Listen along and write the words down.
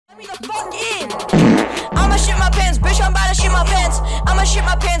Let me the fuck in. I'ma shit my pants, bitch, I'm about to shit my pants. I'ma shit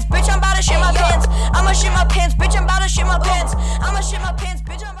my pants, bitch, I'm about to shit my pants. I'ma shit my pants, bitch, I'm about to shit my pants. I'ma shit my pants,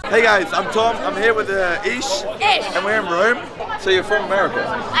 bitch, I'm about to... Hey guys, I'm Tom. I'm here with Ish. And we're in Rome. So you're from America?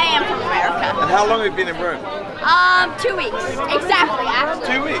 I am from America. And how long have you been in Rome? 2 weeks. Exactly,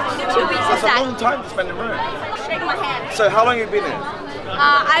 actually. 2 weeks? 2 weeks, That's exactly. a long time to spend in Rome. Shake my hand. So how long have you been here?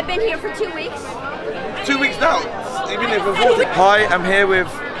 I've been here for 2 weeks. 2 weeks now? You've been here for 40? Hi, I'm here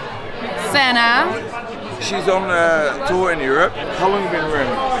with... Senna. She's on a tour in Europe. How long have you been in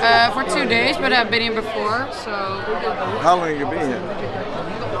Rome? For 2 days, but I've been here before, so... How long have you been here?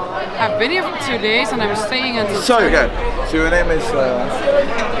 I've been here for 2 days and I'm staying until... So, okay. So your name is...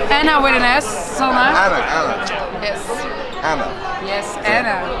 Anna with an S, Sanna. Anna. Yes. Anna. Yes,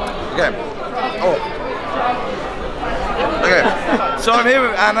 Anna. Okay. Oh. Okay. So I'm here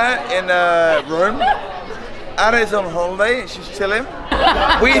with Anna in Rome. Anna is on holiday. She's chilling.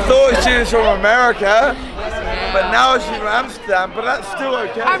 We thought she was from America, but now she's from Amsterdam. But that's still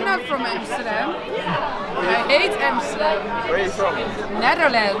okay. I'm not from Amsterdam. I hate Amsterdam. Where are you from?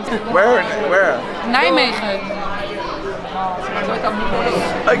 Netherlands. Where? Nijmegen.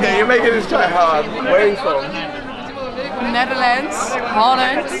 Okay, you're making this quite hard. Where are you from? Netherlands,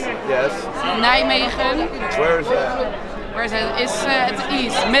 Holland, Yes. Nijmegen. Where is that? Where is it? It's at the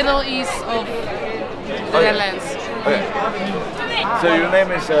east, middle east of the Netherlands. Okay. So your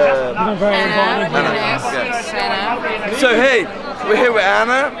name is Anna, Anna. yes, Yes. Anna. So hey, we're here with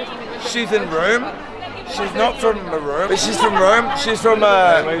Anna. She's in Rome. She's not from Rome, but she's from Rome. She's from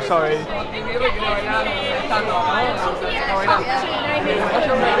sorry.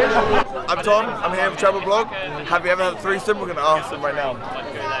 I'm Tom. I'm here with Travel Blog. Have you ever had a threesome? We're gonna ask them right now.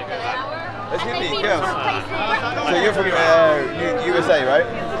 Let's get these girls. So you're from USA, right?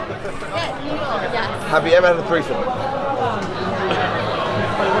 Have you ever had a threesome?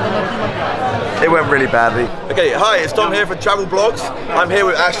 It went really badly. Okay, hi, it's Tom here for Travel Blogs. I'm here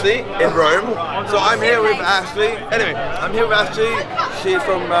with Ashley in Rome. So I'm here with Ashley. Anyway, I'm here with Ashley. She's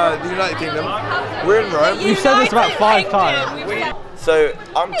from the United Kingdom. We're in Rome. You've said this about 5 times. So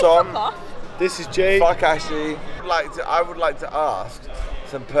I'm Tom. This is Jay. Fuck Ashley. I would like to ask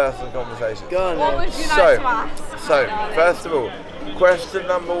some personal conversations. Go on, What would you like to ask? So first of all, question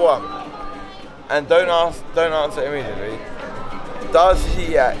number 1, and don't answer immediately. Does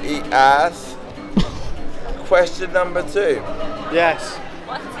he eat ass? Question number 2. Yes.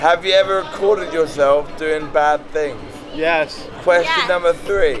 Have you ever recorded yourself doing bad things? Yes. Question Yes. number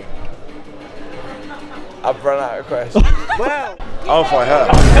 3. I've run out of questions. Well. I'll fight her.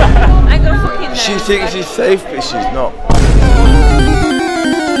 I go fucking She thinks she's safe, but she's not.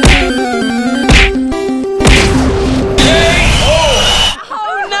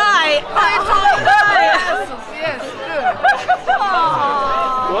 whole night.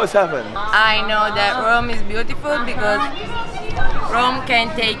 What's happened? I know that Rome is beautiful because Rome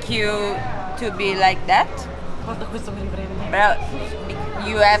can take you to be like that. But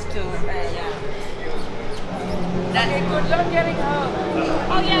you have to. Good luck getting home.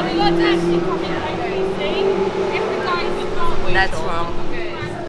 Oh yeah, we got to actually come in like everything. Every guy is not. That's Rome.